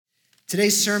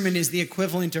Today's sermon is the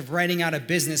equivalent of writing out a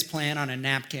business plan on a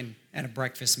napkin at a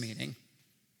breakfast meeting.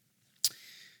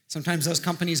 Sometimes those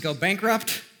companies go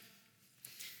bankrupt.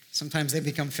 Sometimes they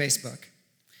become Facebook.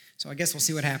 So I guess we'll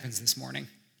see what happens this morning.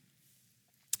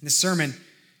 This sermon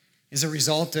is a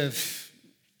result of,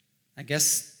 I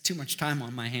guess, too much time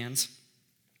on my hands.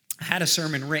 I had a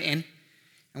sermon written.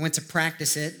 I went to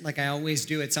practice it like I always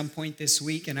do at some point this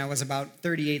week, and I was about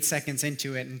 38 seconds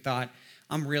into it and thought,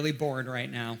 I'm really bored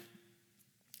right now.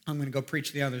 I'm going to go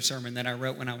preach the other sermon that I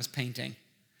wrote when I was painting.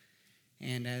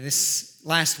 And this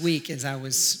last week, as I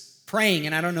was praying,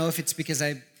 and I don't know if it's because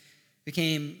I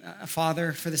became a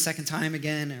father for the second time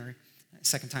again, or I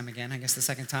guess the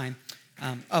second time.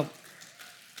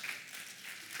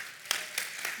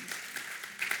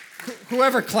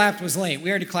 Whoever clapped was late. We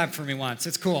already clapped for me once.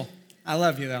 It's cool. I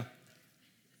love you, though.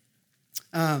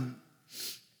 I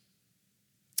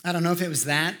don't know if it was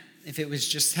that, if it was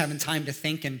just having time to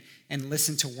think and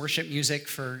listen to worship music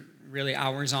for really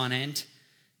hours on end.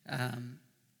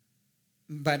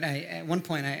 But at one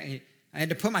point, I had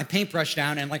to put my paintbrush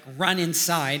down and run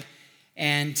inside.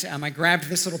 And I grabbed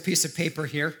this little piece of paper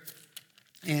here.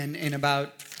 And in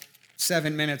about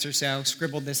 7 minutes or so,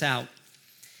 scribbled this out.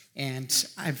 And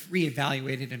I've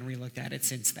reevaluated and relooked at it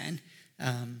since then.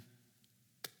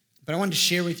 But I wanted to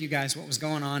share with you guys what was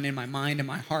going on in my mind and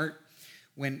my heart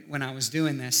when I was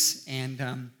doing this.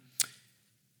 And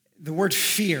the word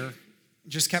fear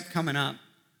just kept coming up.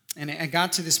 And I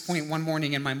got to this point one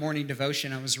morning in my morning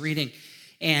devotion I was reading,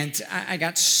 and I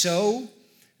got so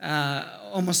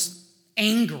almost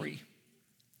angry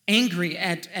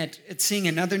at seeing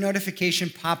another notification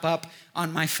pop up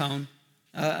on my phone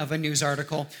of a news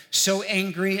article, so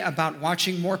angry about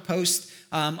watching more posts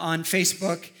on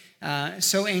Facebook,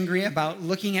 so angry about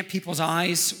looking at people's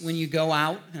eyes when you go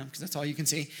out, because that's all you can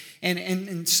see,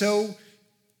 and so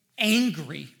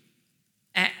angry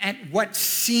at what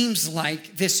seems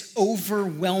like this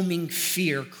overwhelming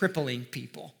fear crippling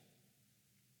people.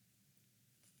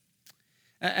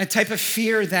 A type of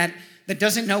fear that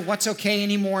doesn't know what's okay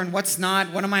anymore and what's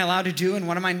not. What am I allowed to do and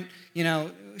what am I,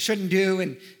 shouldn't do?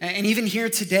 And even here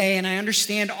today, and I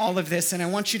understand all of this, and I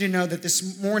want you to know that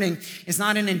this morning is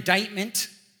not an indictment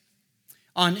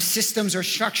on systems or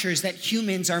structures that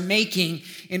humans are making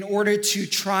in order to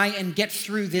try and get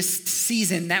through this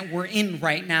season that we're in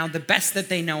right now the best that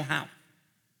they know how.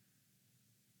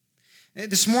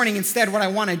 This morning, instead, what I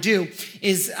want to do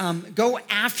is go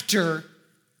after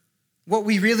what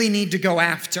we really need to go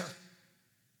after,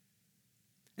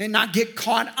 and not get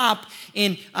caught up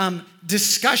in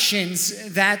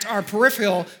discussions that are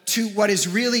peripheral to what is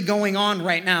really going on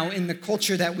right now in the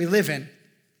culture that we live in.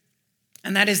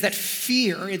 And that is that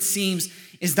fear, it seems,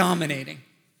 is dominating.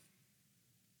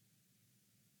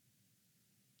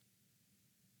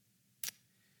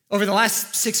 Over the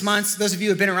last 6 months, those of you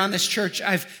who have been around this church,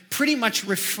 I've pretty much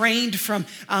refrained from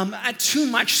too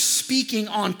much speaking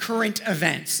on current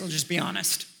events, I'll just be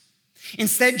honest.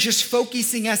 Instead, just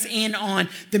focusing us in on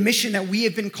the mission that we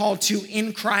have been called to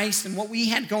in Christ and what we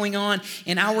had going on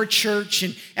in our church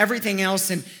and everything else.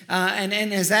 And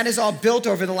as that is all built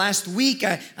over the last week,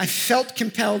 I felt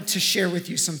compelled to share with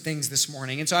you some things this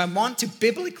morning. And so I want to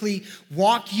biblically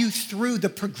walk you through the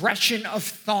progression of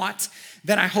thought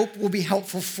that I hope will be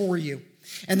helpful for you,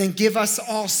 and then give us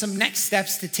all some next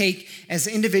steps to take as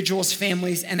individuals,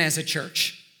 families, and as a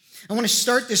church. I want to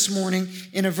start this morning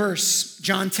in a verse,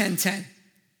 John 10:10,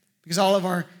 because all of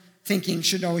our thinking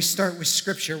should always start with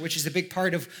Scripture, which is a big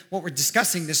part of what we're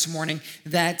discussing this morning,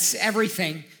 that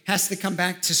everything has to come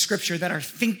back to Scripture, that our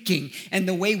thinking and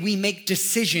the way we make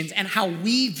decisions and how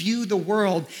we view the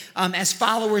world as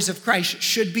followers of Christ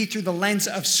should be through the lens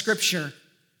of Scripture,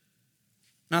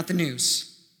 not the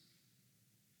news.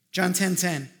 John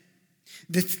 10:10,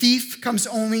 the thief comes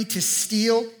only to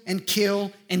steal and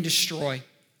kill and destroy.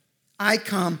 I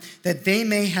come that they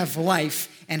may have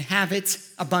life and have it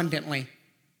abundantly.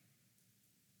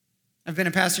 I've been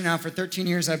a pastor now for 13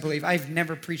 years, I believe. I've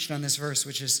never preached on this verse,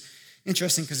 which is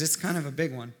interesting because it's kind of a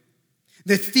big one.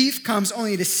 The thief comes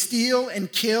only to steal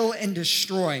and kill and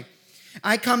destroy.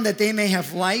 I come that they may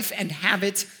have life and have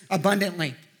it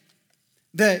abundantly.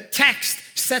 The text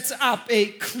sets up a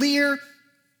clear,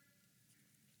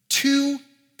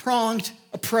 two-pronged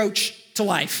approach to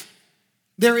life.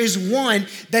 There is one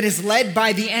that is led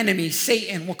by the enemy,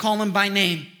 Satan, we'll call him by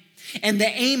name. And the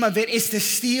aim of it is to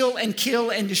steal and kill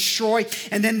and destroy.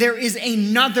 And then there is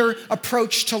another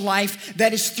approach to life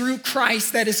that is through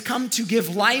Christ, that has come to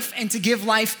give life and to give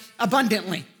life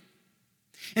abundantly.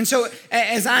 And so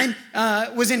as I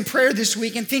was in prayer this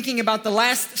week and thinking about the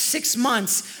last 6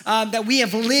 months that we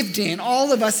have lived in,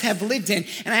 all of us have lived in,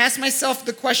 and I asked myself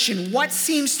the question, what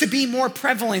seems to be more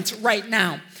prevalent right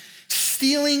now?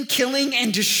 Stealing, killing,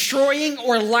 and destroying,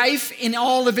 or life in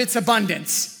all of its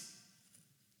abundance?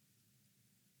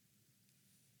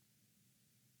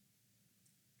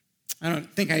 I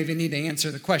don't think I even need to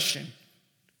answer the question,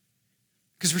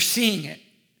 because we're seeing it.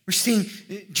 We're seeing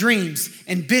dreams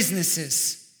and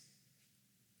businesses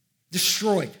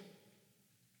destroyed.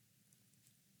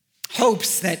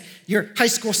 Hopes that your high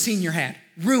school senior had,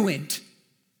 ruined.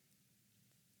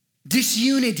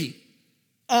 Disunity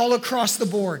all across the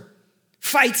board.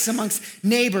 Fights amongst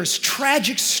neighbors,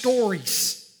 tragic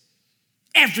stories.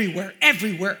 Everywhere,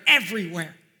 everywhere,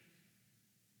 everywhere.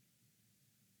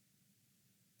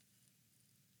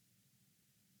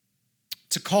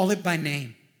 To call it by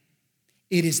name,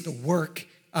 it is the work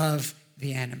of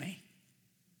the enemy.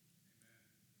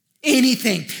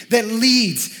 Anything that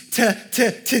leads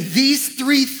to these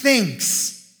three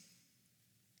things,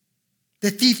 the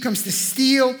thief comes to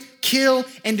steal, kill,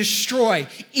 and destroy,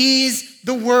 is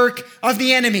the work of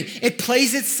the enemy. It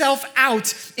plays itself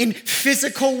out in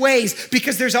physical ways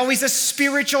because there's always a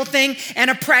spiritual thing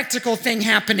and a practical thing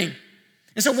happening.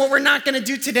 And so what we're not going to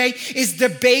do today is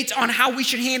debate on how we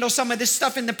should handle some of this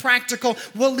stuff in the practical.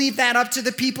 We'll leave that up to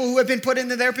the people who have been put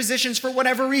into their positions for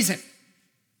whatever reason.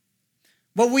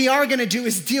 What we are going to do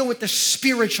is deal with the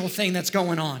spiritual thing that's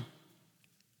going on.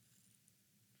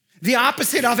 The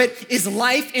opposite of it is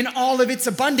life in all of its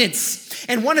abundance.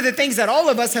 And one of the things that all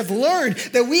of us have learned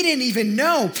that we didn't even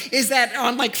know is that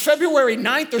on like February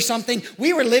 9th or something,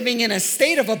 we were living in a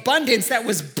state of abundance that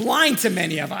was blind to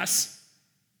many of us.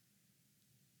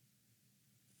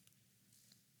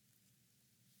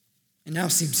 And now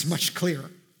seems much clearer.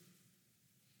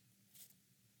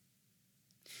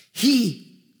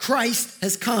 Christ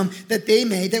has come that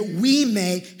we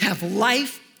may have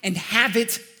life and have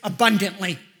it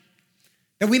abundantly.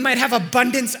 That we might have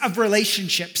abundance of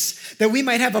relationships. That we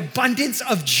might have abundance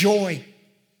of joy.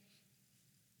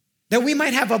 That we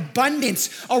might have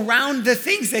abundance around the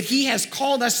things that he has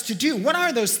called us to do. What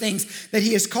are those things that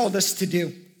he has called us to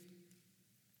do?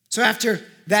 So after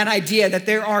that idea that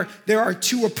there are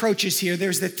two approaches here.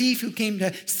 There's the thief who came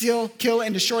to steal, kill,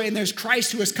 and destroy, and there's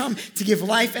Christ who has come to give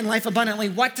life and life abundantly.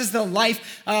 What does the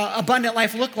abundant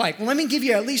life look like? Well, let me give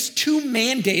you at least two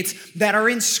mandates that are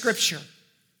in Scripture.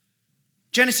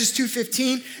 Genesis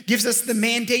 2:15 gives us the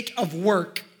mandate of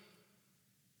work.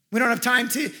 We don't have time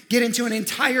to get into an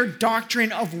entire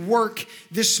doctrine of work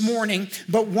this morning,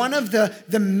 but one of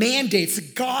the mandates,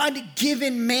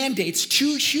 God-given mandates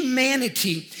to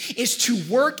humanity is to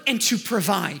work and to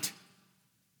provide.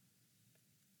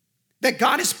 That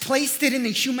God has placed it in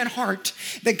the human heart,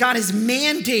 that God has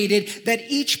mandated that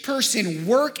each person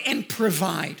work and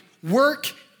provide,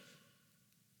 work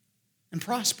and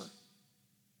prosper.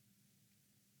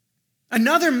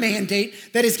 Another mandate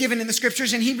that is given in the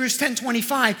scriptures in Hebrews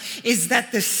 10:25 is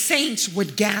that the saints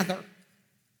would gather.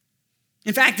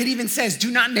 In fact, it even says, do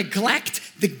not neglect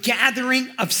the gathering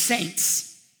of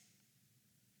saints.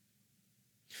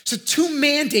 So two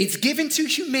mandates given to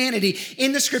humanity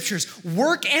in the scriptures,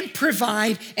 work and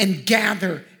provide and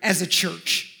gather as a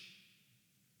church.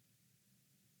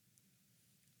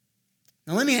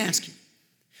 Now let me ask you,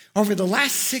 over the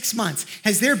last 6 months,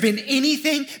 has there been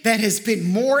anything that has been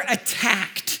more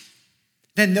attacked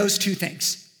than those two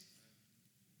things?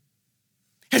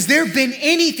 Has there been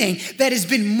anything that has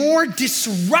been more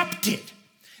disrupted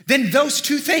than those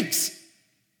two things?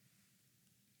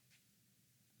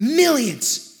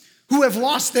 Millions who have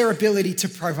lost their ability to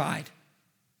provide.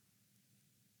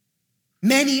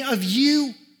 Many of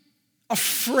you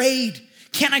afraid.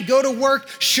 Can I go to work?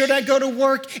 Should I go to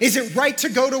work? Is it right to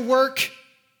go to work?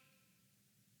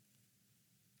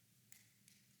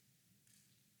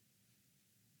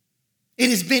 It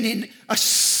has been an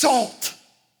assault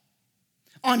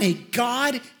on a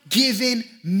God-given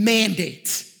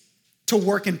mandate to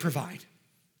work and provide.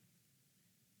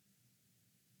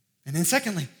 And then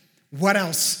secondly, what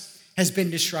else has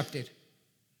been disrupted?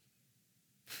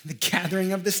 The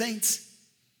gathering of the saints.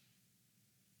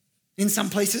 In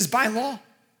some places by law.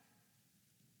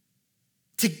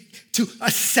 To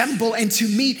assemble and to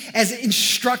meet as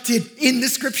instructed in the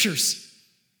scriptures.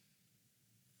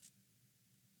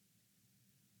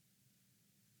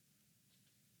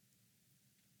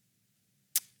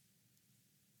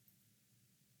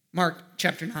 Mark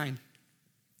chapter 9.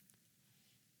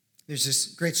 There's this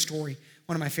great story,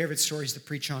 one of my favorite stories to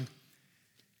preach on.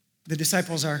 The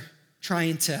disciples are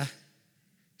trying to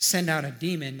send out a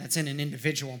demon that's in an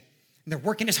individual. And they're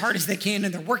working as hard as they can,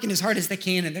 and they're working as hard as they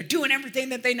can, and they're doing everything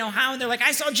that they know how. And they're like,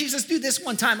 I saw Jesus do this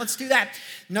one time, let's do that.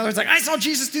 Another's like, I saw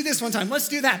Jesus do this one time, let's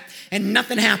do that. And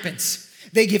nothing happens.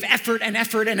 They give effort and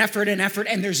effort and effort and effort,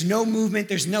 and there's no movement,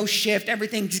 there's no shift.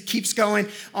 Everything keeps going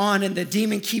on, and the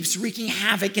demon keeps wreaking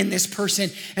havoc in this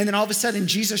person. And then all of a sudden,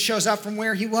 Jesus shows up from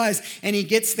where he was, and he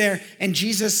gets there, and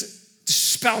Jesus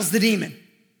dispels the demon.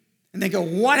 And they go,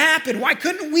 what happened? Why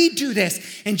couldn't we do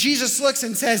this? And Jesus looks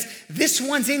and says, this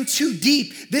one's in too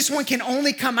deep. This one can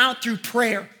only come out through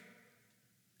prayer.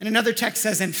 And another text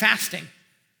says, and fasting.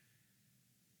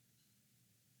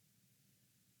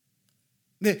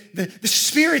 The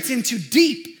spirit's in too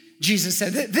deep, Jesus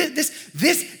said.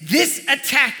 This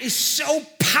attack is so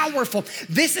powerful.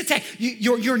 This attack,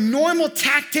 your normal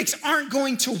tactics aren't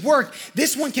going to work.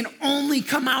 This one can only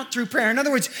come out through prayer. In other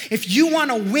words, if you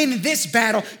want to win this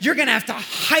battle, you're going to have to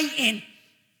heighten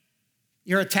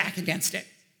your attack against it.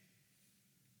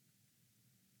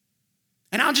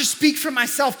 And I'll just speak for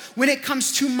myself when it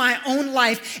comes to my own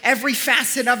life, every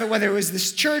facet of it, whether it was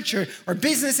this church or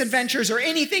business adventures or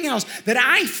anything else, that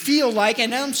I feel like,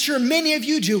 and I'm sure many of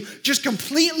you do, just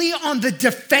completely on the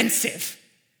defensive.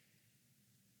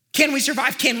 Can we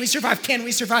survive? Can we survive? Can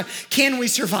we survive? Can we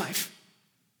survive?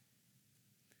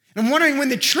 And I'm wondering when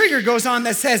the trigger goes on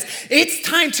that says, it's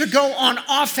time to go on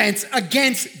offense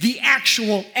against the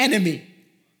actual enemy.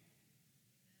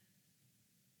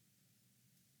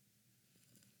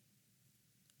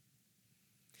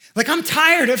 Like, I'm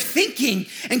tired of thinking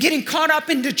and getting caught up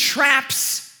into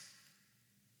traps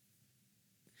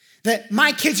that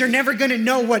my kids are never going to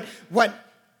know what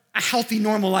a healthy,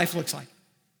 normal life looks like.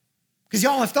 Because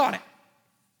y'all have thought it.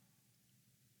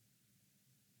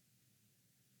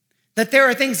 That there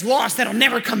are things lost that'll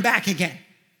never come back again.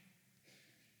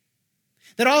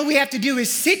 That all we have to do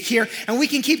is sit here and we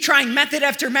can keep trying method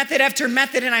after method after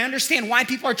method. And I understand why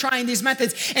people are trying these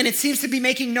methods, and it seems to be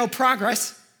making no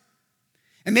progress.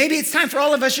 And maybe it's time for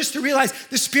all of us just to realize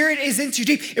the spirit is in too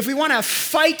deep. If we want to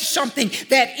fight something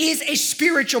that is a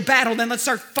spiritual battle, then let's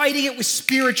start fighting it with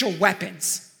spiritual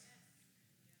weapons.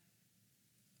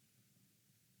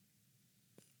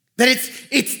 That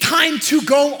it's time to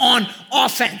go on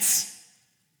offense.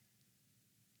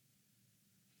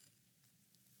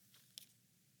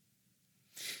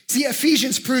 See,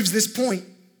 Ephesians proves this point.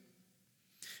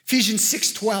 Ephesians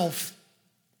 6:12.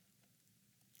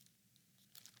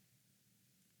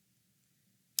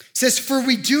 Says, for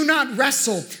we do not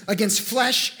wrestle against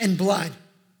flesh and blood,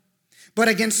 but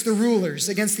against the rulers,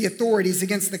 against the authorities,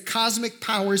 against the cosmic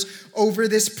powers over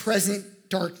this present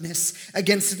darkness,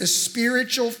 against the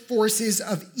spiritual forces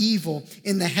of evil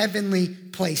in the heavenly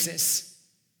places.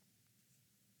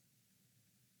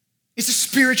 It's a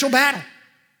spiritual battle.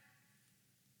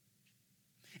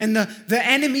 And the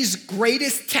enemy's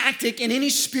greatest tactic in any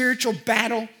spiritual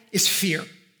battle is fear.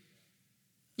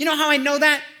 You know how I know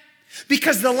that?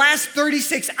 Because the last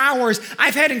 36 hours,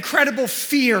 I've had incredible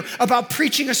fear about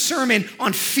preaching a sermon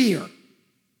on fear.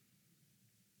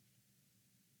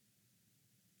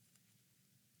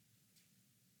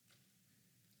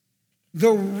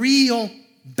 The real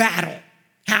battle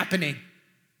happening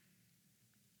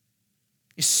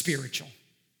is spiritual.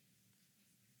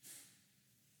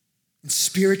 And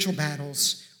spiritual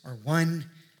battles are won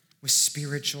with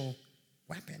spiritual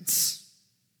weapons.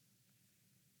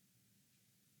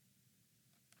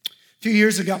 A few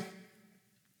years ago,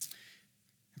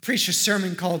 I preached a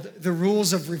sermon called The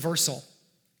Rules of Reversal.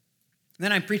 And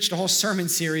then I preached a whole sermon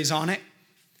series on it.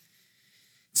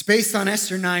 It's based on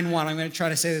Esther 9:1. I'm going to try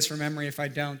to say this from memory. If I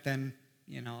don't, then,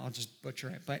 I'll just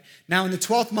butcher it. But now in the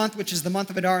 12th month, which is the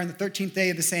month of Adar, and the 13th day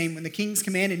of the same, when the king's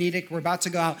command and edict were about to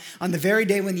go out, on the very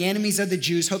day when the enemies of the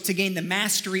Jews hoped to gain the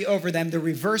mastery over them, the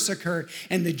reverse occurred,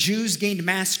 and the Jews gained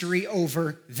mastery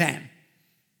over them.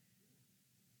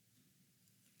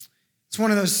 It's one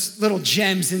of those little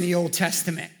gems in the Old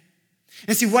Testament.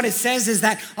 And see, what it says is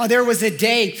that there was a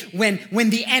day when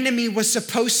the enemy was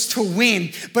supposed to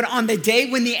win. But on the day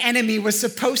when the enemy was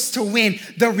supposed to win,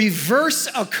 the reverse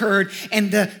occurred,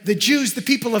 and the Jews, the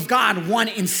people of God, won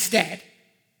instead.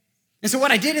 And so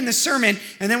what I did in the sermon,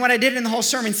 and then what I did in the whole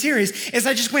sermon series, is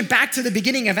I just went back to the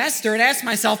beginning of Esther and asked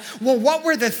myself, well, what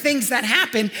were the things that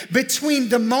happened between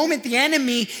the moment the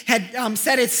enemy had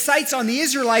set its sights on the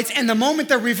Israelites and the moment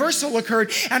the reversal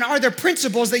occurred? And are there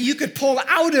principles that you could pull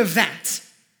out of that?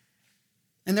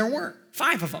 And there were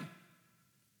 5 of them.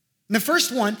 And the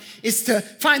first one is to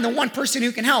find the one person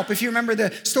who can help. If you remember the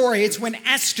story, it's when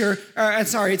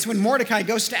Mordecai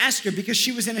goes to Esther because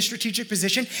she was in a strategic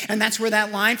position, and that's where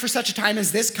that line, for such a time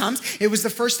as this, comes. It was the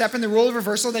first step in the rule of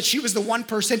reversal that she was the one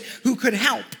person who could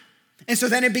help. And so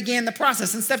then it began the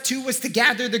process. And step 2 was to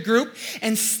gather the group.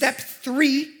 And step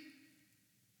 3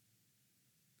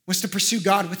 was to pursue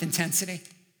God with intensity,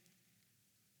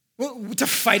 to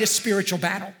fight a spiritual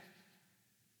battle.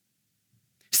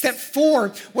 Step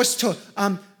 4 was to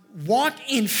walk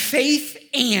in faith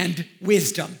and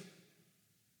wisdom.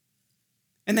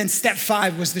 And then step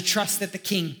 5 was the trust that the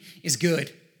King is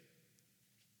good.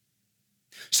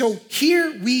 So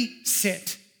here we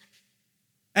sit.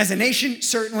 As a nation,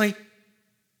 certainly,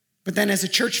 but then as a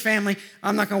church family,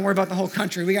 I'm not going to worry about the whole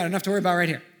country. We got enough to worry about right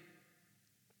here.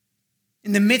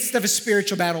 In the midst of a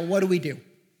spiritual battle, what do?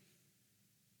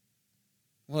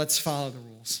 Well, let's follow the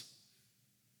rules.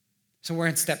 So we're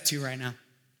in step 2 right now.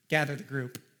 Gather the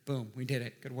group. Boom, we did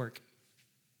it. Good work.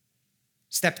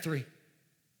 Step 3.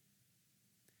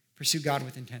 Pursue God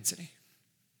with intensity.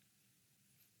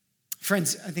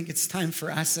 Friends, I think it's time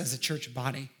for us as a church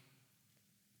body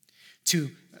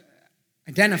to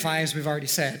identify, as we've already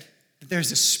said, that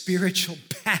there's a spiritual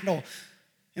battle.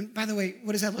 And by the way,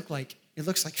 what does that look like? It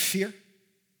looks like fear.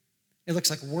 It looks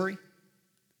like worry.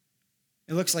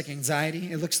 It looks like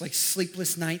anxiety. It looks like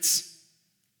sleepless nights.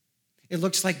 It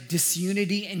looks like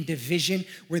disunity and division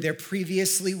where there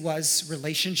previously was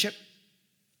relationship.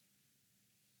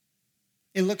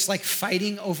 It looks like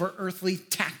fighting over earthly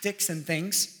tactics and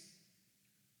things.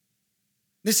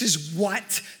 This is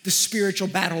what the spiritual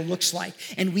battle looks like.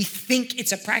 And we think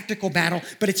it's a practical battle,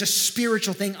 but it's a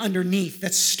spiritual thing underneath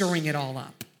that's stirring it all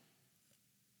up.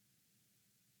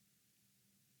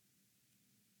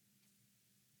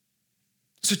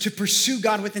 So to pursue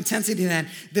God with intensity then,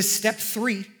 this step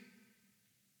 3, this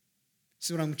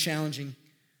is what I'm challenging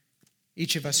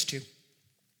each of us to.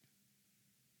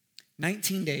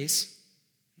 19 days.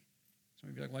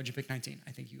 Some of you are like, why'd you pick 19?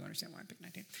 I think you understand why I picked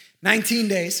 19. 19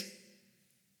 days.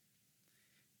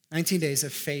 19 days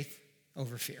of faith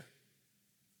over fear.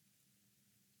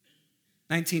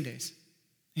 19 days.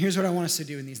 Here's what I want us to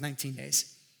do in these 19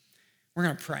 days. We're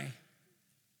going to pray.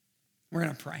 We're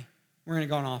going to pray. We're going to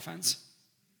go on offense.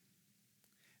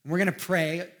 And we're going to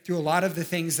pray through a lot of the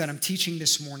things that I'm teaching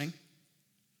this morning.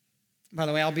 By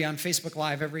the way, I'll be on Facebook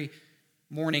Live every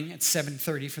morning at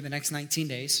 7:30 for the next 19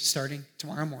 days, starting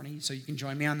tomorrow morning, so you can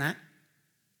join me on that.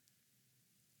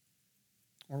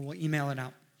 Or we'll email it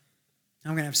out.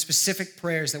 I'm going to have specific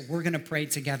prayers that we're going to pray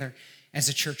together as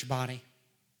a church body.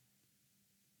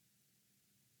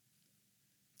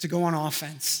 To go on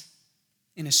offense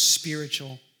in a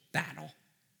spiritual battle.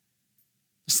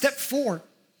 Step 4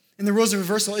 in the rules of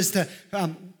reversal is to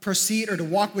proceed or to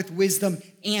walk with wisdom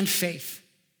and faith.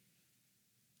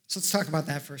 So let's talk about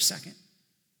that for a second.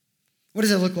 What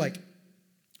does it look like?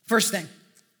 First thing.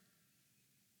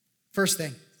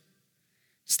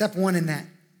 Step 1 in that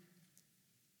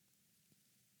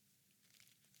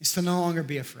is to no longer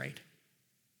be afraid.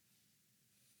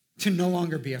 To no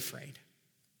longer be afraid.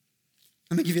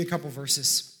 Let me give you a couple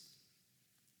verses.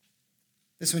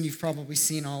 This one you've probably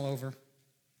seen all over.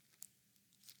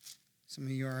 Some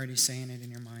of you are already saying it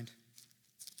in your mind.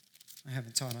 I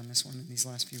haven't taught on this one in these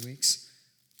last few weeks.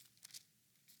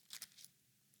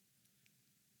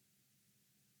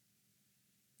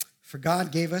 For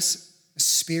God gave us a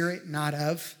spirit not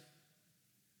of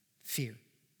fear,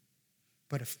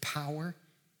 but of power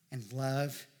and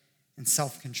love and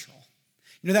self-control.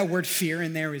 You know that word fear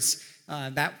in there is,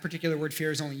 that particular word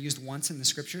fear is only used once in the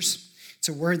scriptures. It's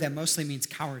a word that mostly means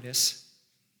cowardice.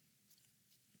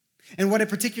 And what it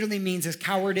particularly means is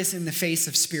cowardice in the face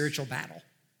of spiritual battle.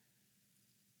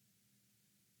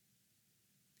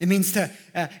 It means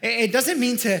it doesn't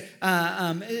mean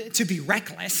to be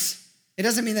reckless. It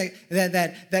doesn't mean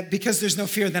that because there's no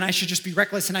fear, then I should just be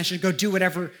reckless and I should go do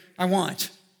whatever I want.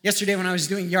 Yesterday when I was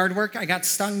doing yard work, I got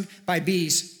stung by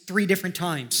bees 3 different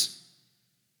times.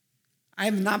 I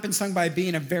have not been stung by a bee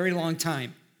in a very long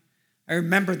time. I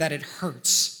remember that it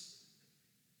hurts.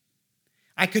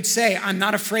 I could say, I'm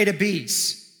not afraid of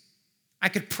bees. I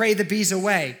could pray the bees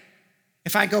away.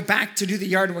 If I go back to do the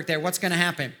yard work there, what's going to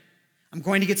happen? I'm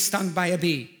going to get stung by a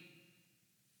bee.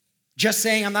 Just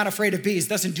saying I'm not afraid of bees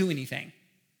doesn't do anything.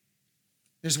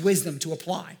 There's wisdom to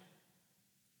apply.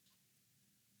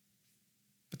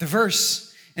 But the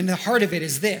verse and the heart of it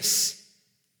is this: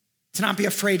 to not be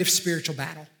afraid of spiritual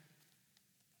battle.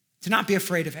 To not be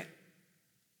afraid of it.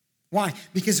 Why?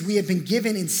 Because we have been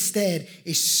given instead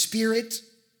a spirit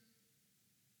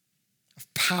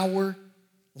of power,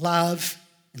 love,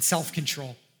 and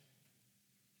self-control.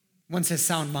 One says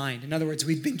sound mind. In other words,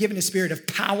 we've been given a spirit of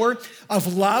power,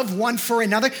 of love, one for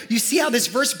another. You see how this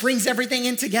verse brings everything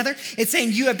in together? It's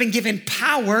saying you have been given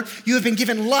power, you have been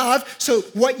given love, so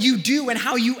what you do and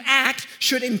how you act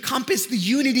should encompass the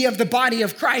unity of the body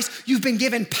of Christ. You've been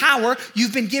given power,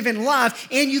 you've been given love,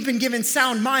 and you've been given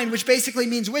sound mind, which basically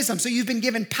means wisdom. So you've been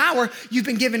given power, you've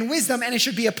been given wisdom, and it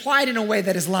should be applied in a way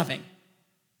that is loving.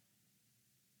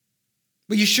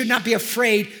 But you should not be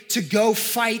afraid to go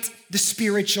fight the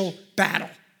spiritual battle.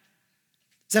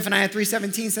 Zephaniah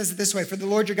 3:17 says it this way, for the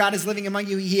Lord your God is living among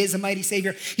you. He is a mighty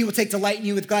Savior. He will take delight in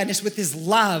you with gladness. With his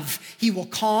love, he will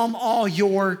calm all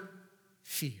your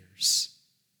fears.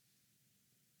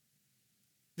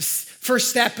 The first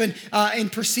step in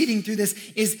proceeding through this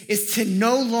is to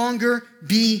no longer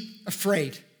be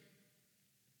afraid.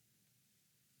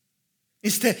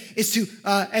 Is to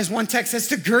as one text says,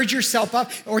 to gird yourself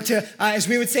up, or to, as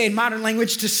we would say in modern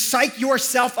language, to psych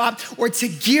yourself up, or to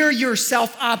gear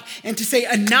yourself up, and to say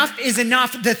enough is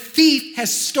enough. The thief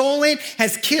has stolen,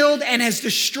 has killed, and has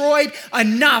destroyed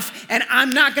enough, and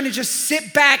I'm not gonna just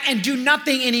sit back and do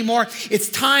nothing anymore. It's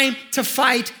time to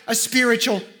fight a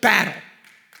spiritual battle.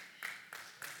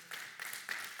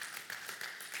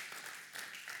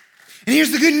 And here's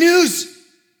the good news.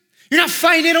 You're not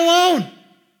fighting it alone.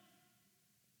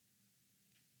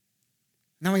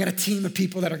 Now we got a team of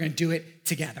people that are going to do it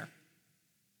together.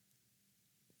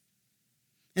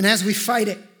 And as we fight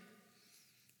it,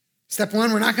 step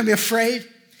one, we're not going to be afraid.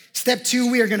 Step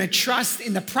two, we are going to trust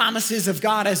in the promises of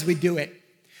God as we do it.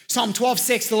 Psalm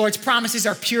 12:6, the Lord's promises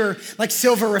are pure, like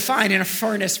silver refined in a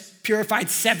furnace, purified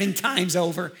 7 times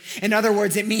over. In other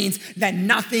words, it means that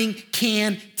nothing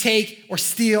can take or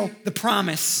steal the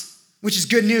promise, which is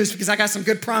good news because I got some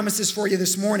good promises for you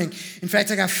this morning. In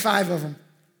fact, I got 5 of them.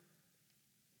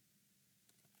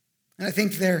 And I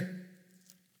think they're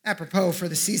apropos for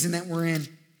the season that we're in.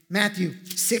 Matthew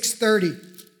 6:30.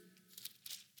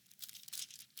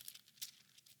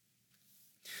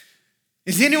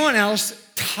 Is anyone else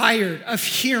tired of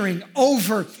hearing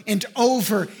over and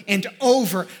over and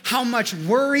over how much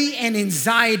worry and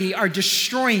anxiety are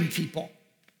destroying people?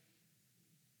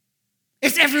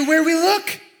 It's everywhere we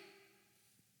look.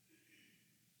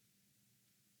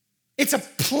 It's a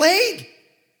plague.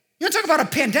 You want to talk about a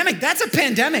pandemic? That's a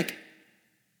pandemic.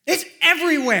 It's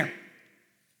everywhere,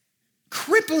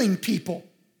 crippling people.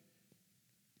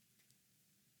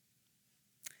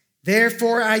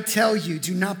 Therefore, I tell you,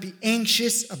 do not be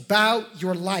anxious about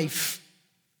your life.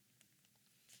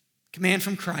 Command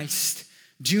from Christ,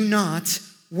 do not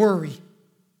worry.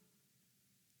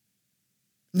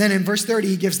 And then in verse 30,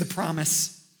 he gives the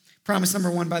promise. Promise number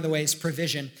 1, by the way, is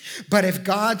provision. But if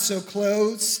God so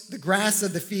clothes the grass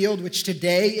of the field, which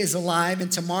today is alive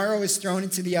and tomorrow is thrown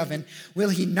into the oven, will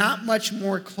he not much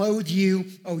more clothe you,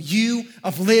 O you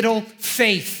of little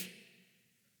faith?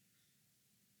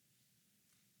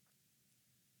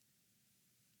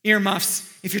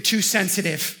 Earmuffs if you're too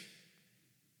sensitive.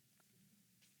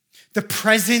 The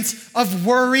presence of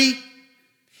worry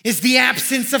is the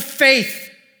absence of faith.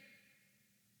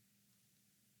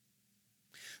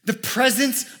 The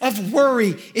presence of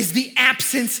worry is the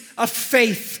absence of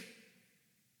faith.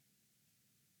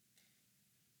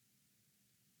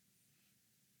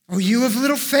 Oh, you of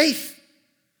little faith.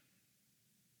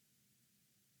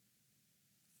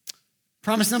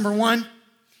 Promise number 1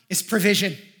 is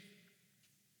provision.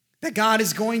 That God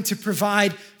is going to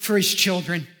provide for his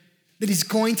children. That he's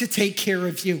going to take care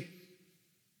of you.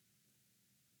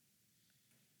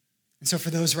 And so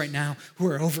for those right now who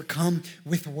are overcome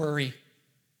with worry,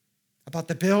 about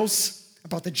the bills,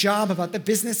 about the job, about the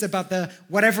business, about the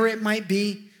whatever it might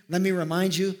be, let me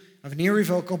remind you of an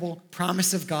irrevocable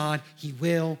promise of God. He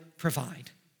will provide.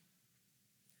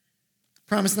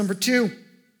 Promise number 2,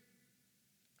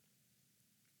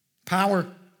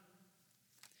 power.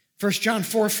 1 John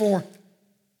 4:4.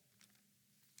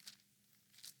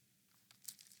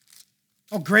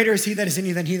 Oh, greater is he that is in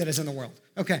you than he that is in the world.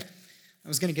 Okay, I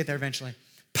was going to get there eventually.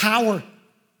 Power.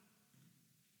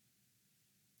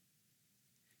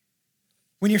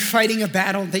 When you're fighting a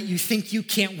battle that you think you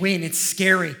can't win, it's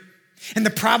scary. And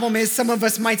the problem is some of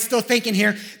us might still think in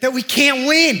here that we can't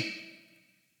win.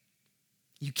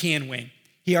 You can win.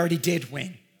 He already did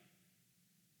win.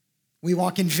 We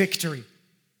walk in victory,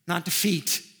 not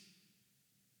defeat.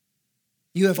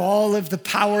 You have all of the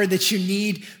power that you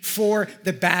need for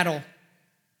the battle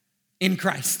in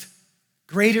Christ.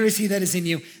 Greater is he that is in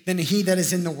you than he that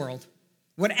is in the world.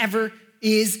 Whatever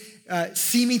is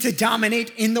seeming to dominate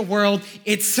in the world,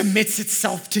 it submits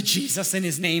itself to Jesus in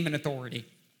his name and authority.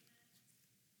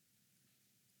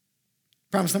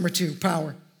 Promise number 2,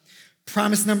 power.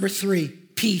 Promise number 3,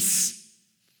 peace.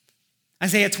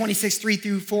 Isaiah 26,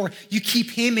 3-4, you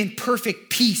keep him in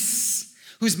perfect peace,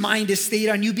 whose mind is stayed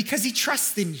on you because he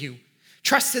trusts in you.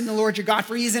 Trust in the Lord your God,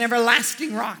 for he is an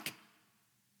everlasting rock.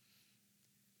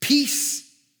 Peace.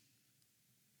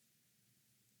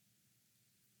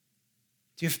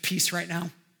 Do you have peace right now?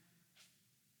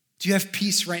 Do you have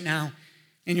peace right now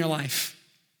in your life?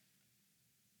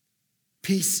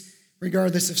 Peace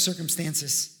regardless of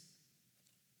circumstances.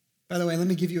 By the way, let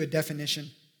me give you a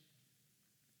definition.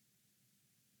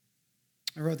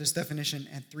 I wrote this definition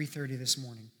at 3:30 this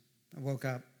morning. I woke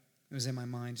up. It was in my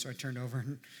mind, so I turned over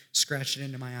and scratched it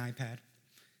into my iPad.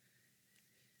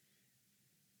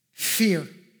 Fear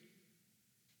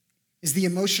is the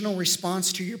emotional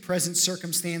response to your present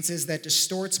circumstances that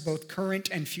distorts both current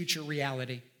and future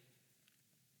reality.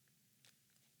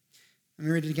 Let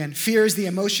me read it again. Fear is the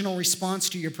emotional response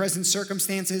to your present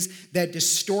circumstances that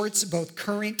distorts both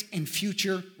current and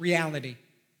future reality.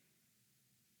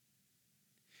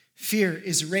 Fear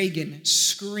is Reagan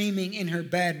screaming in her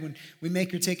bed when we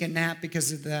make her take a nap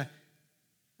because of the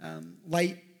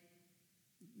light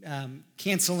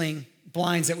canceling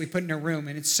blinds that we put in her room,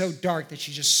 and it's so dark that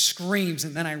she just screams,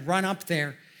 and then I run up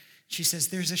there. She says,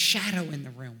 there's a shadow in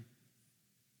the room.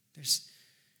 There's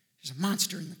a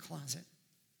monster in the closet.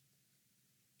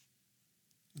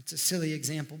 It's a silly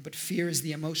example, but fear is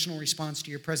the emotional response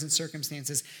to your present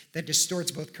circumstances that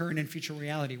distorts both current and future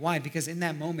reality. Why? Because in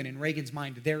that moment, in Reagan's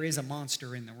mind, there is a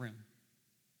monster in the room.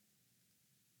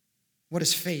 What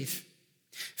is faith?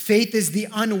 Faith is the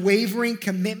unwavering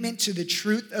commitment to the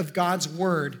truth of God's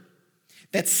word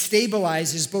that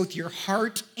stabilizes both your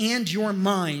heart and your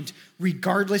mind,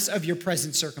 regardless of your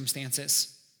present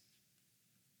circumstances.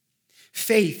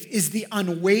 Faith is the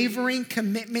unwavering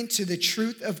commitment to the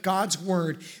truth of God's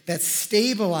word that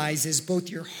stabilizes both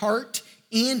your heart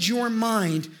and your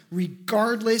mind,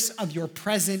 regardless of your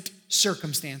present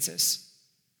circumstances.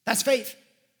 That's faith.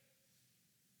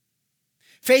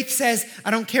 Faith says,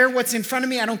 I don't care what's in front of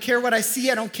me. I don't care what I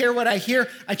see. I don't care what I hear.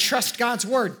 I trust God's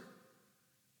word.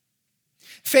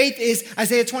 Faith is,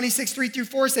 Isaiah 26,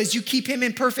 3-4 says, you keep him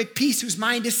in perfect peace whose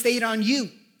mind is stayed on you.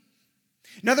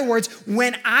 In other words,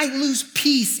 when I lose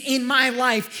peace in my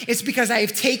life, it's because I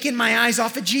have taken my eyes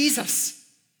off of Jesus.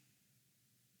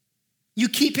 You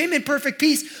keep him in perfect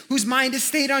peace whose mind is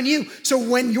stayed on you. So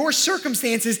when your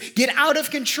circumstances get out of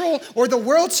control or the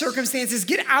world's circumstances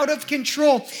get out of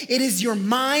control, it is your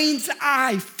mind's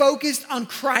eye focused on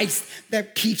Christ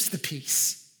that keeps the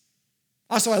peace.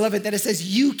 Also, I love it that it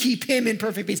says you keep him in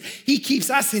perfect peace. He keeps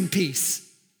us in peace.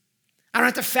 I don't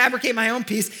have to fabricate my own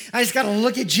peace. I just got to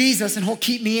look at Jesus and he'll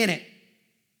keep me in it.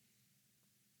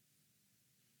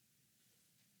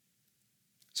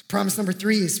 So promise number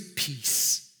 3 is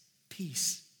peace.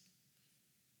 Peace.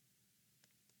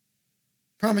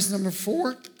 Promise number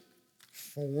 4.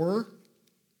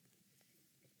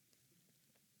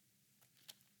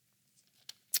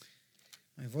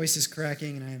 My voice is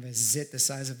cracking and I have a zit the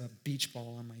size of a beach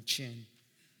ball on my chin.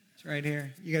 It's right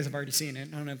here. You guys have already seen it.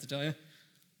 I don't have to tell you.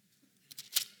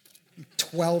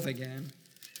 12 again.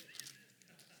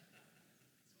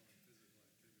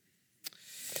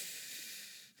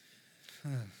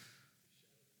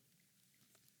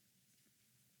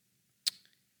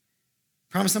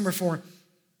 Promise number 4.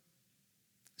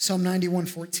 Psalm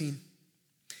 91:14.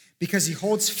 Because he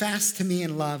holds fast to me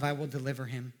in love, I will deliver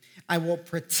him. I will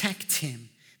protect him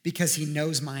because he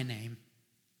knows my name.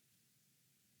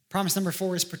 Promise number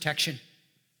 4 is protection.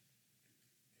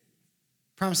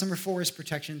 Promise number 4 is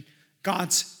protection.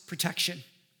 God's protection.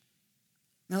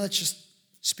 Now let's just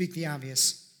speak the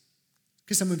obvious.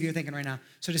 Because some of you are thinking right now,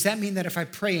 so does that mean that if I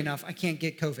pray enough, I can't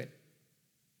get COVID?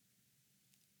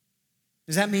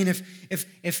 Does that mean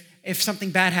if something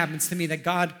bad happens to me that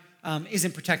God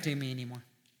isn't protecting me anymore?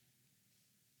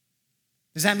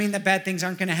 Does that mean that bad things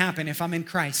aren't going to happen if I'm in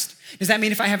Christ? Does that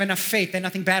mean if I have enough faith that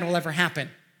nothing bad will ever happen?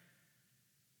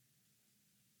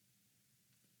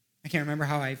 I can't remember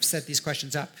how I've set these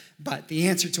questions up, but the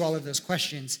answer to all of those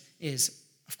questions is,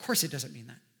 of course it doesn't mean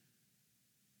that.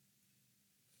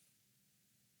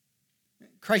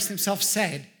 Christ himself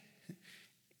said,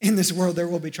 in this world there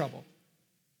will be trouble.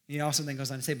 He also then goes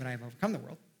on to say, but I have overcome the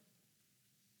world.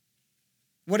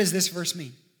 What does this verse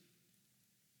mean?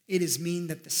 It is mean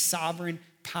that the sovereign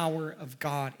power of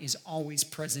God is always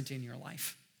present in your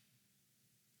life.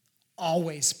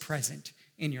 Always present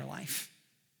in your life.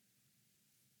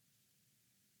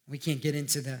 We can't get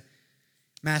into the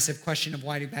massive question of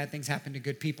why do bad things happen to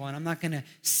good people. And I'm not going to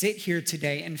sit here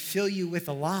today and fill you with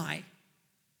a lie.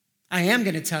 I am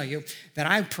going to tell you that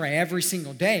I pray every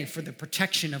single day for the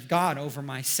protection of God over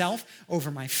myself,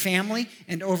 over my family,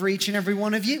 and over each and every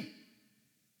one of you.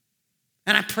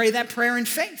 And I pray that prayer in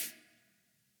faith.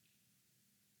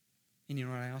 And you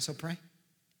know what I also pray?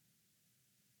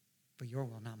 But your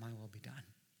will, not my will, be done.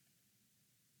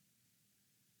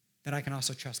 That I can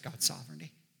also trust God's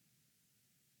sovereignty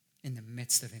in the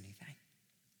midst of anything.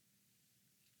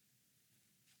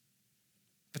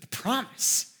 But the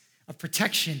promise of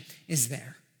protection is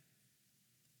there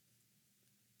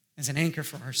as an anchor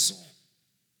for our soul.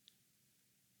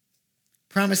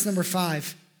 Promise number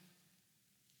 5.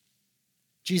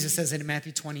 Jesus says it in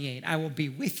Matthew 28, I will be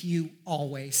with you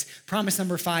always. Promise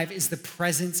number 5 is the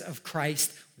presence of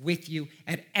Christ with you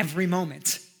at every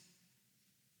moment.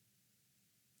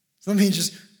 So let me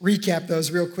just recap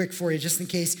those real quick for you, just in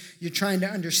case you're trying to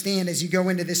understand as you go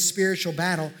into this spiritual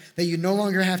battle that you no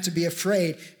longer have to be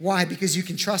afraid. Why? Because you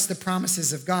can trust the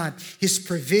promises of God, his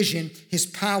provision, his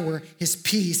power, his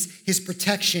peace, his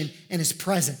protection, and his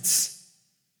presence.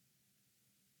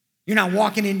 You're not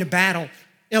walking into battle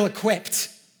ill-equipped.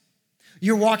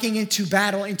 You're walking into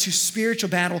battle, into spiritual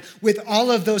battle, with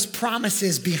all of those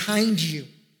promises behind you.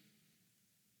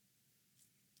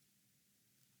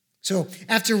 So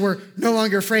after we're no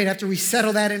longer afraid, after we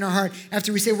settle that in our heart,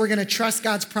 after we say we're going to trust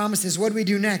God's promises, what do we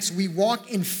do next? We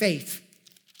walk in faith.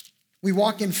 We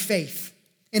walk in faith,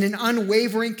 in an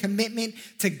unwavering commitment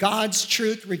to God's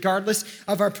truth, regardless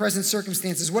of our present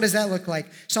circumstances. What does that look like?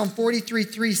 Psalm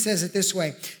 43:3 says it this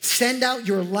way: send out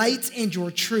your light and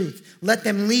your truth. Let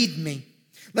them lead me.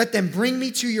 Let them bring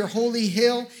me to your holy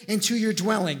hill and to your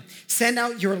dwelling. Send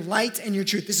out your light and your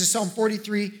truth. This is Psalm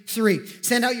 43:3.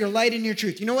 Send out your light and your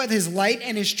truth. You know what his light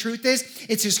and his truth is?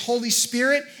 It's his Holy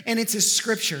Spirit and it's his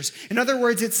scriptures. In other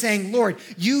words, it's saying, Lord,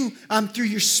 you, through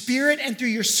your Spirit and through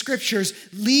your scriptures,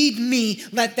 lead me.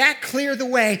 Let that clear the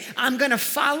way. I'm going to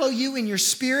follow you in your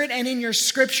Spirit and in your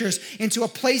scriptures into a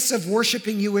place of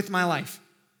worshiping you with my life.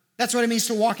 That's what it means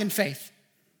to walk in faith.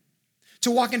 To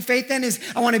walk in faith then is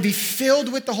I want to be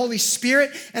filled with the Holy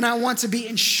Spirit and I want to be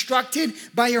instructed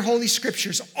by your holy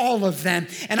scriptures, all of them.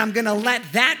 And I'm going to let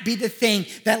that be the thing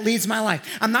that leads my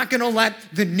life. I'm not going to let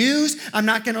the news, I'm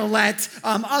not going to let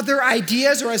other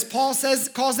ideas, or as Paul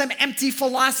calls them, empty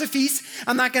philosophies.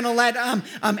 I'm not going to let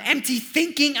empty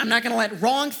thinking. I'm not going to let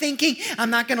wrong thinking.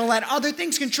 I'm not going to let other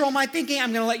things control my thinking.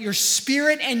 I'm going to let your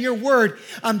Spirit and your word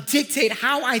dictate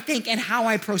how I think and how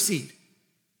I proceed.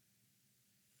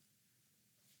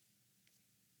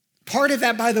 Part of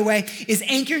that, by the way, is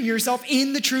anchoring yourself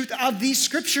in the truth of these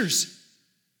scriptures.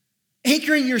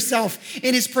 Anchoring yourself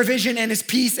in his provision and his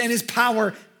peace and his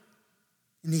power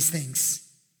in these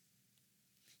things.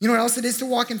 You know what else it is to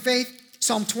walk in faith?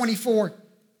 Psalm 24.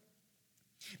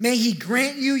 May he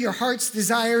grant you your heart's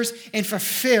desires and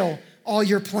fulfill all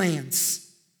your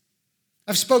plans.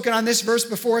 I've spoken on this verse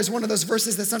before as one of those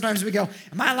verses that sometimes we go,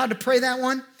 am I allowed to pray that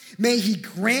one? May he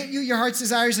grant you your heart's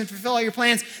desires and fulfill all your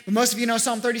plans. But most of you know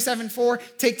Psalm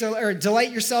 37:4,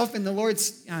 delight yourself in the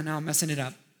Lord's, no, I'm messing it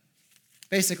up.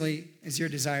 Basically, as your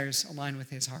desires align with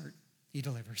his heart, he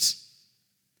delivers.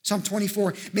 Psalm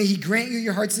 24, may he grant you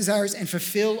your heart's desires and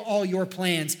fulfill all your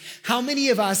plans. How many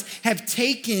of us have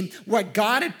taken what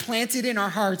God had planted in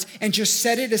our hearts and just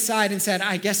set it aside and said,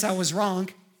 I guess I was wrong?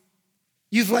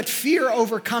 You've let fear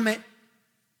overcome it.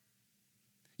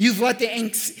 You've let the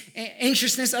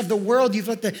anxiousness of the world, you've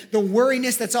let the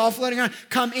worriness that's all floating around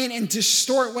come in and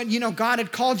distort what God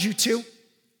had called you to.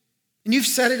 And you've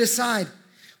set it aside.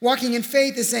 Walking in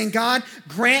faith is saying, God,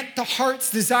 grant the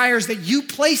heart's desires that you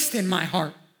placed in my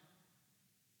heart.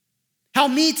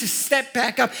 Help me to step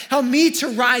back up. Help me to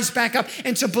rise back up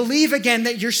and to believe again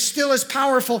that you're still as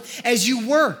powerful as you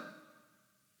were.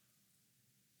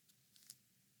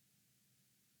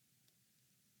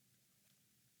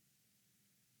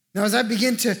 Now, as I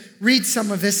begin to read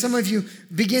some of this, some of you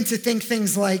begin to think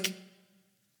things like,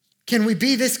 can we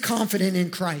be this confident in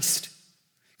Christ?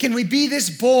 Can we be this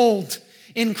bold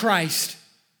in Christ?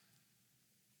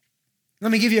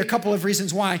 Let me give you a couple of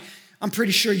reasons why I'm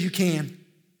pretty sure you can.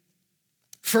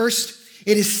 First,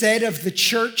 it is said of the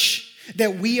church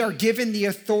that we are given the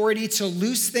authority to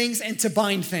loose things and to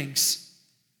bind things.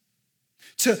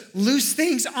 To loose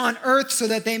things on earth so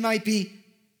that they might be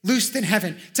loosed in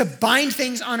heaven, to bind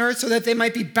things on earth so that they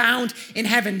might be bound in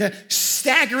heaven. The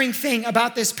staggering thing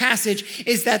about this passage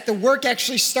is that the work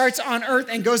actually starts on earth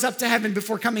and goes up to heaven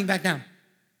before coming back down.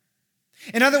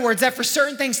 In other words, that for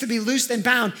certain things to be loosed and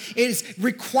bound, it is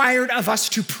required of us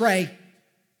to pray,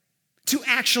 to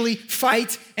actually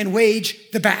fight and wage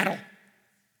the battle.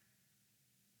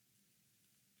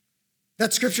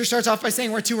 That scripture starts off by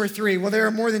saying we're 2 or 3. Well, there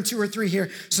are more than 2 or 3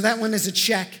 here, so that one is a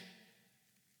check.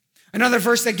 Another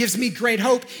verse that gives me great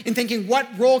hope in thinking,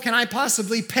 what role can I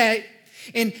possibly play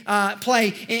in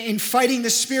fighting the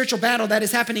spiritual battle that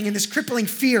is happening in this crippling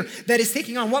fear that is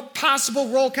taking on. What possible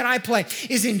role can I play?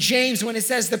 Is in James when it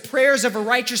says, the prayers of a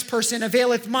righteous person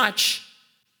availeth much.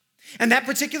 And that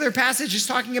particular passage is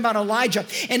talking about Elijah.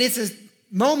 And it's a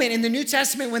moment in the New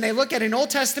Testament when they look at an Old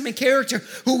Testament character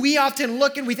who we often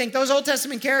look and we think those Old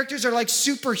Testament characters are like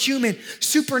superhuman,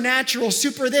 supernatural,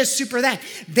 super this, super that.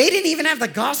 They didn't even have the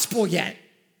gospel yet.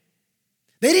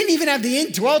 They didn't even have the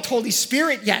indwelt Holy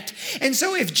Spirit yet. And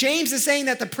so if James is saying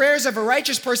that the prayers of a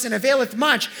righteous person availeth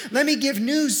much, let me give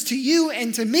news to you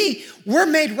and to me. We're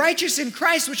made righteous in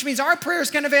Christ, which means our prayers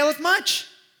can availeth much.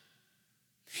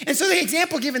 And so the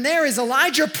example given there is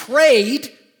Elijah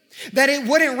prayed that it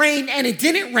wouldn't rain and it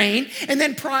didn't rain. And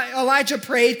then Elijah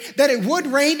prayed that it would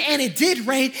rain and it did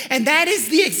rain. And that is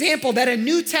the example that a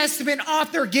New Testament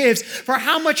author gives for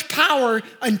how much power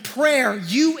and prayer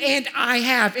you and I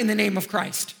have in the name of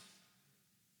Christ.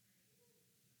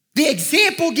 The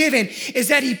example given is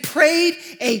that he prayed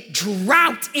a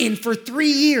drought in for 3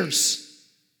 years.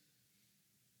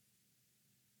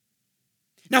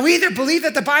 Now, we either believe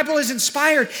that the Bible is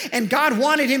inspired and God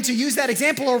wanted him to use that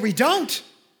example, or we don't.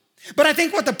 But I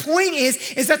think what the point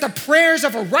is that the prayers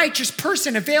of a righteous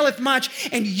person availeth much,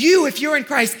 and you, if you're in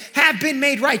Christ, have been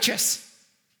made righteous.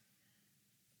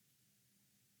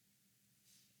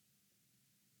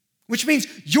 Which means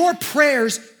your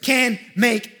prayers can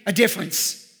make a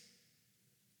difference.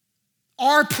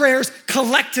 Our prayers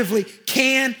collectively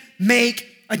can make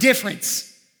a difference.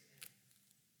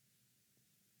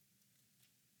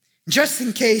 Just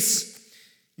in case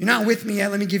you're not with me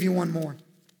yet, let me give you one more.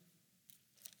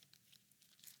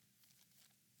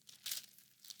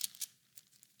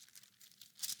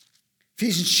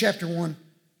 Ephesians chapter 1,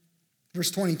 verse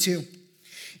 22.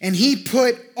 And he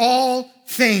put all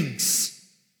things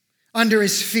under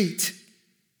his feet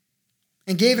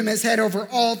and gave him as head over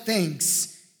all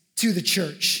things to the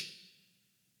church.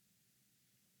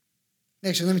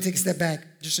 Actually, let me take a step back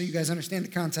just so you guys understand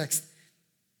the context.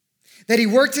 That he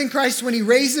worked in Christ when he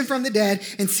raised him from the dead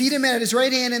and seated him at his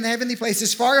right hand in the heavenly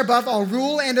places, far above all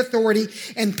rule and authority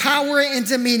and power and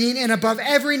dominion, and above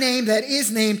every name that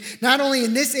is named, not only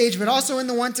in this age, but also in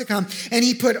the one to come. And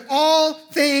he put all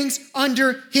things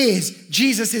under his,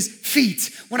 Jesus'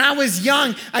 feet. When I was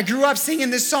young, I grew up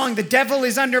singing this song, "The Devil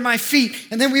is Under My Feet."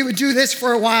 And then we would do this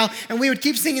for a while, and we would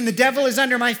keep singing, "The Devil is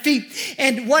Under My Feet."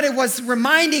 And what it was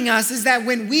reminding us is that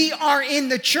when we are in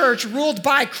the church ruled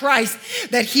by Christ,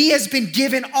 that he has been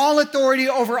given all authority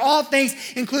over all things,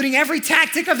 including every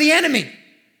tactic of the enemy.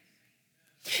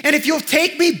 And if you'll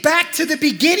take me back to the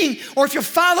beginning, or if you'll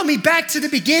follow me back to the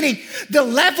beginning, the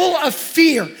level of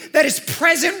fear that is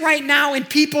present right now in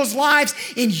people's lives,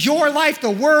 in your life,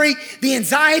 the worry, the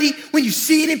anxiety, when you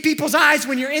see it in people's eyes,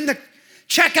 when you're in the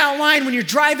checkout line, when you're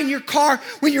driving your car,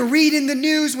 when you're reading the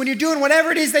news, when you're doing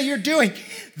whatever it is that you're doing,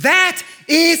 that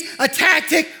is a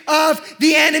tactic of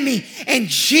the enemy. And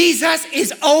Jesus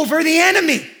is over the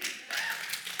enemy.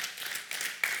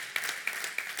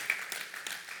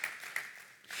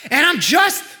 And I'm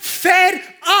just fed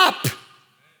up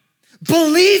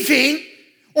believing,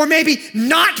 or maybe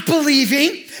not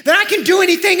believing, that I can do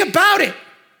anything about it.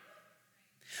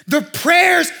 The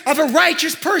prayers of a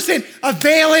righteous person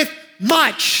availeth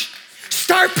much.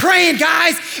 Start praying,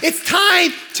 guys. It's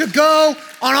time to go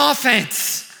on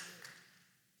offense.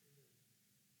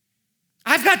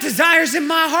 I've got desires in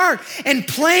my heart and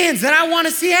plans that I want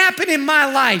to see happen in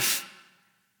my life.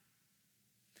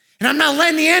 And I'm not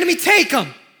letting the enemy take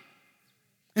them.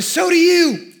 And so do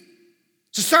you.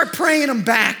 So start praying them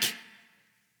back.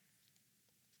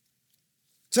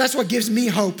 So that's what gives me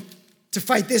hope to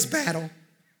fight this battle.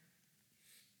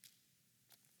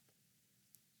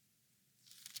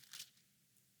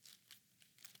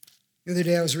 The other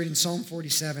day I was reading Psalm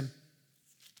 47.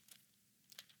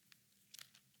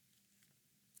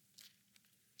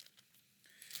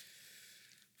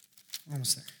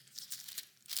 Almost there.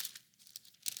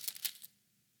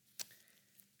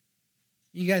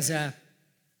 You guys, I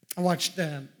watched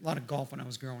a lot of golf when I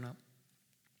was growing up.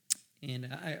 And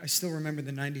I still remember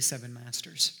the 97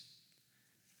 Masters.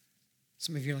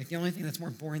 Some of you are like, the only thing that's more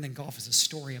boring than golf is a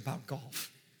story about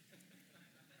golf.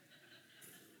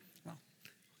 Well,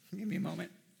 give me a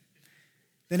moment.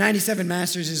 The 97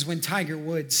 Masters is when Tiger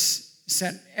Woods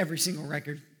set every single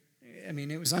record. I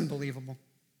mean, it was unbelievable.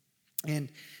 And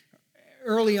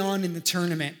early on in the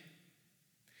tournament,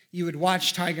 you would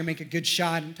watch Tiger make a good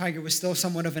shot, and Tiger was still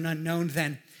somewhat of an unknown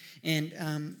then.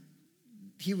 And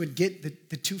he would get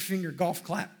the two-finger golf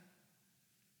clap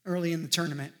early in the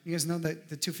tournament. You guys know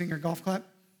the two-finger golf clap?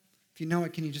 If you know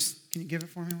it, can you give it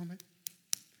for me a little bit?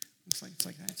 It's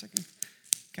like that. It's like,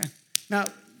 okay. Now,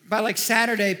 by like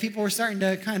Saturday, people were starting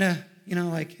to kind of,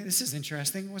 like, this is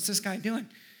interesting. What's this guy doing?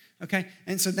 Okay.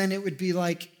 And so then it would be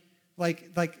like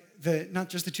the, not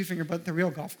just the 2-finger, but the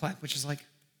real golf clap, which is like,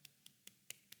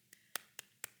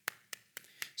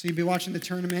 so you'd be watching the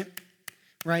tournament,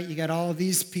 right? You got all of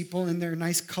these people in their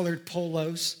nice colored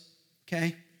polos,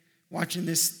 okay? Watching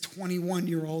this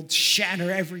 21-year-old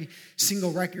shatter every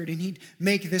single record, and he'd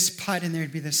make this putt, and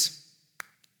there'd be this.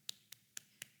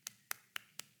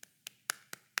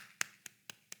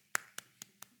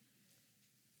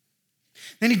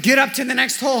 Then he'd get up to the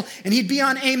next hole, and he'd be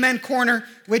on Amen Corner,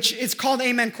 which it's called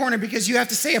Amen Corner because you have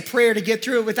to say a prayer to get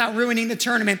through it without ruining the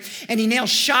tournament. And he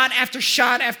nails shot after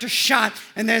shot after shot,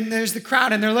 and then there's the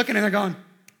crowd, and they're looking, and they're going.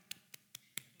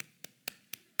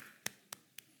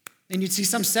 And you'd see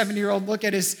some 70-year-old look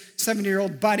at his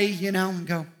 70-year-old buddy, and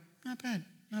go, not bad,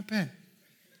 not bad.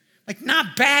 Like,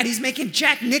 not bad. He's making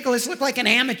Jack Nicklaus look like an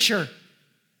amateur.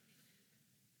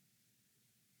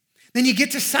 Then you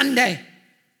get to Sunday.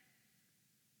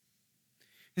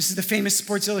 This is the famous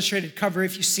Sports Illustrated cover,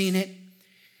 if you've seen it.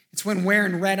 It's when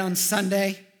wearing red on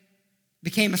Sunday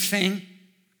became a thing.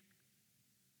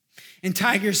 And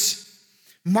Tiger's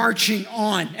marching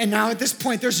on. And now at this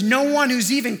point, there's no one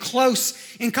who's even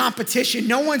close in competition.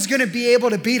 No one's going to be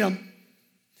able to beat him.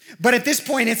 But at this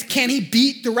point, it's can he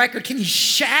beat the record? Can he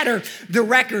shatter the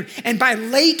record? And by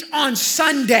late on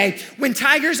Sunday, when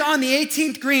Tiger's on the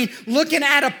 18th green, looking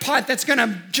at a putt that's going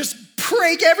to just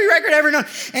break every record ever known,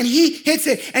 and he hits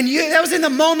it. And that was in the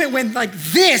moment when like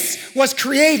this was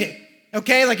created.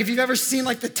 Okay, like if you've ever seen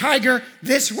like the Tiger,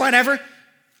 this, whatever,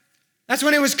 that's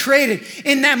when it was created,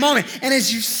 in that moment. And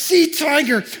as you see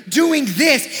Tiger doing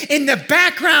this in the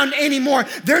background anymore,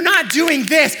 they're not doing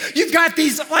this. You've got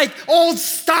these like old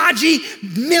stodgy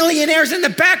millionaires in the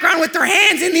background with their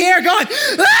hands in the air going,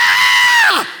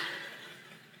 ah!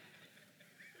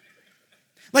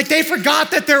 Like they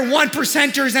forgot that they're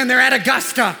 1%ers and they're at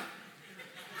Augusta.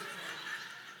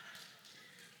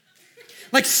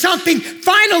 Like something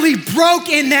finally broke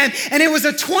in them, and it was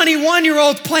a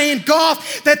 21-year-old playing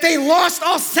golf that they lost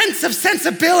all sense of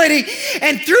sensibility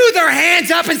and threw their hands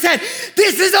up and said,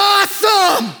 "This is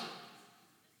awesome!"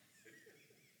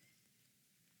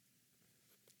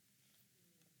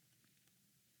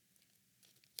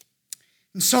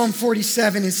 In Psalm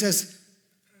 47, it says,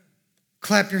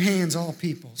 "Clap your hands, all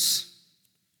peoples."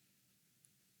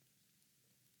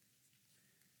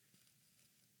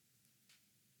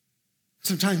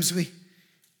 Sometimes we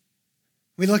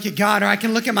look at God, or I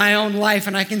can look at my own life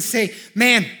and I can say,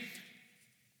 man,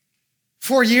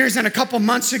 4 years and a couple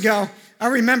months ago, I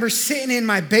remember sitting in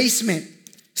my basement,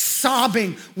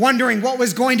 sobbing, wondering what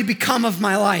was going to become of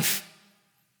my life.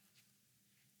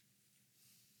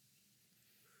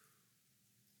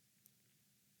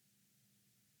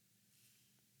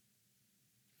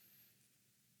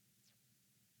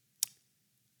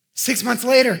 Six months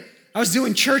later, I was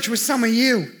doing church with some of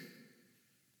you.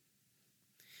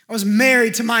 I was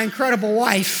married to my incredible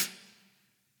wife.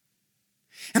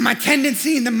 And my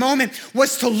tendency in the moment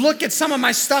was to look at some of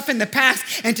my stuff in the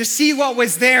past and to see what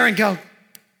was there and go,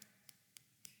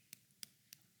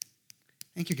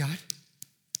 thank you, God.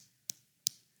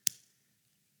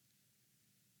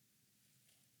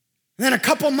 And then a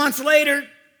couple months later,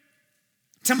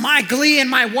 to my glee and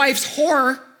my wife's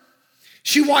horror,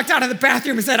 she walked out of the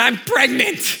bathroom and said, "I'm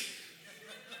pregnant."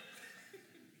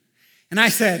 And I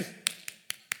said,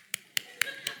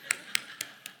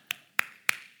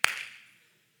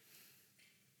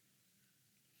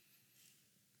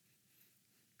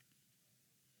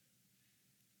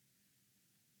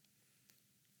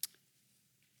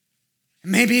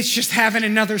 maybe it's just having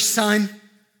another son.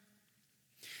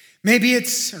 Maybe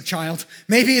it's, or child.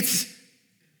 Maybe it's,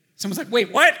 someone's like,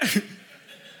 wait, what?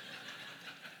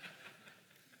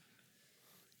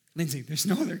 Lindsay, there's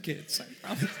no other kids, I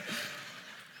promise.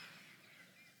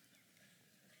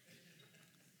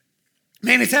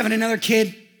 Maybe it's having another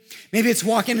kid. Maybe it's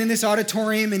walking in this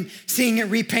auditorium and seeing it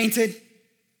repainted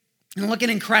and looking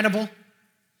incredible.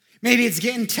 Maybe it's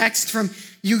getting text from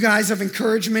you guys of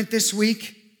encouragement this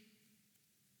week.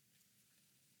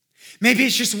 Maybe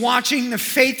it's just watching the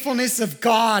faithfulness of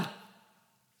God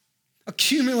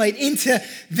accumulate into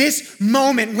this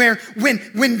moment where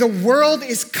when the world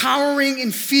is cowering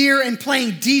in fear and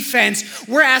playing defense,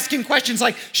 we're asking questions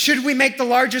like, should we make the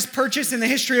largest purchase in the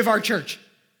history of our church?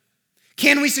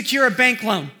 Can we secure a bank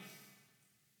loan?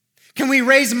 Can we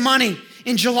raise money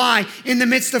in July in the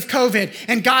midst of COVID?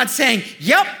 And God's saying,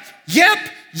 yep, yep,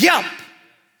 yep.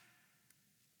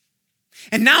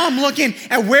 And now I'm looking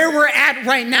at where we're at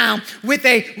right now with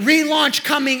a relaunch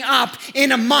coming up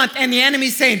in a month, and the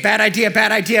enemy's saying, bad idea,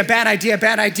 bad idea, bad idea,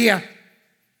 bad idea.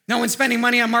 No one's spending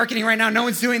money on marketing right now. No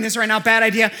one's doing this right now. Bad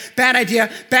idea, bad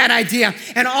idea, bad idea.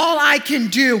 And all I can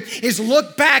do is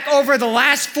look back over the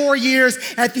last 4 years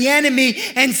at the enemy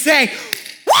and say,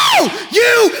 woo,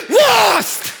 you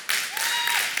lost.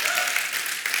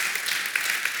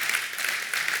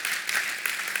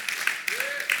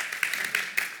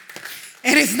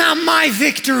 And it's not my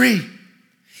victory.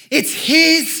 It's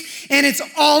his and it's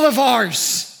all of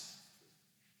ours.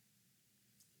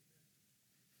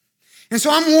 And so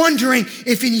I'm wondering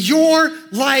if in your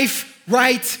life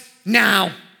right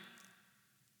now,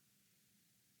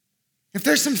 if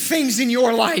there's some things in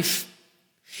your life,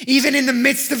 even in the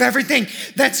midst of everything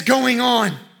that's going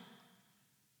on,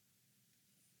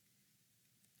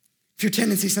 if your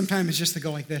tendency sometimes is just to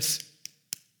go like this,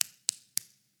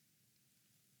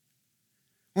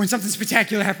 or when something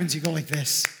spectacular happens, you go like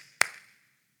this.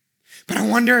 But I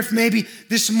wonder if maybe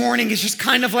this morning is just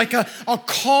kind of like a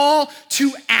call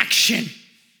to action.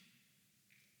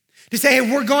 To say, hey,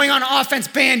 we're going on offense.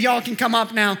 Band, y'all can come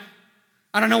up now.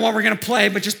 I don't know what we're going to play,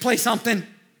 but just play something.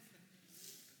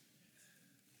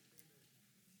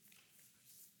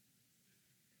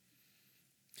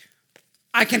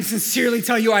 I can sincerely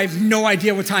tell you I have no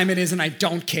idea what time it is and I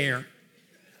don't care.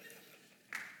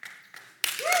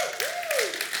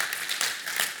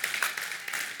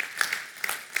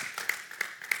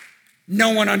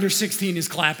 No one under 16 is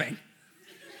clapping.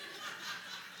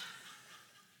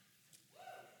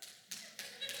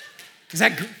 Is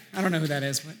that, I don't know who that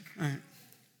is, but all right.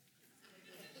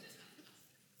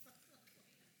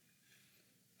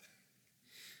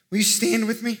 Will you stand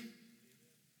with me?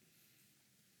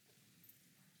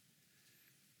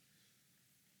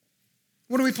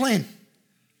 What are we playing?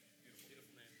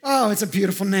 Oh, it's a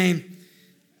beautiful name.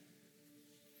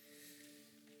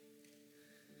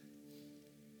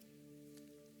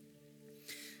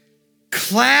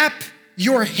 Clap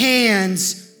your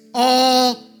hands,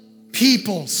 all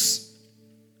peoples.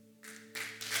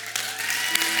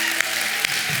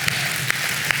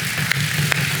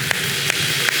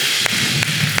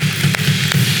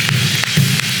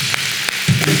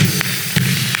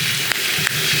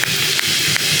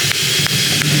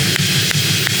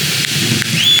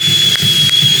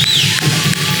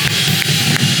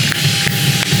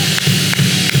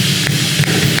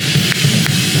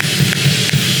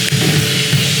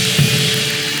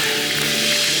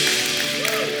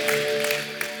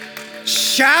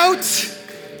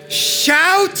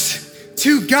 Shout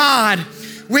to God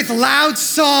with loud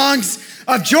songs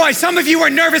of joy. Some of you are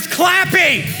nervous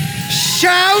clapping.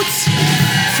 Shout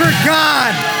for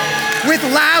God with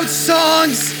loud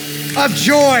songs of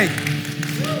joy.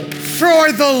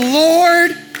 For the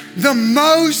Lord the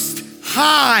Most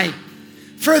High.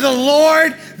 For the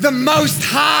Lord the Most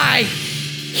High.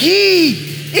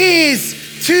 He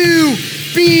is to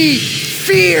be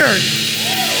feared.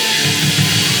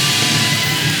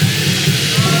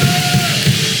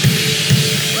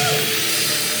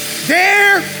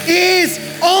 There is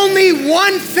only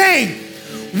one thing,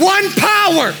 one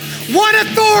power, one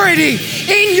authority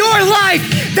in your life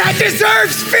that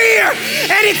deserves fear,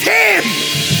 and it's Him.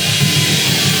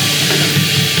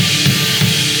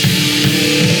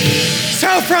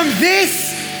 So from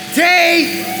this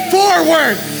day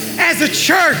forward, as a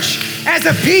church, as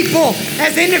a people,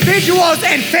 as individuals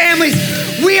and families,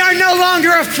 we are no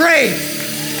longer afraid.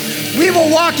 We will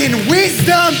walk in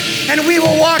wisdom and we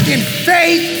will walk in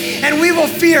faith. And we will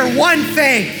fear one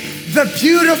thing, the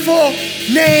beautiful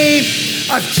name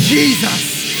of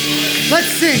Jesus.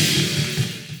 Let's sing.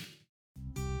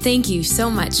 Thank you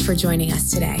so much for joining us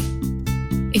today.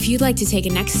 If you'd like to take a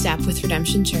next step with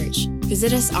Redemption Church,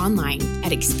 visit us online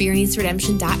at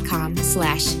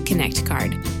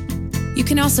experienceredemption.com/connectcard. You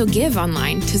can also give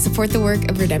online to support the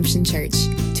work of Redemption Church.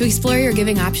 To explore your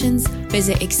giving options,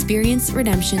 visit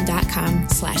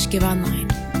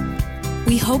experienceredemption.com/giveonline.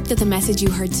 We hope that the message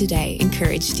you heard today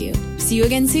encouraged you. See you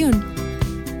again soon.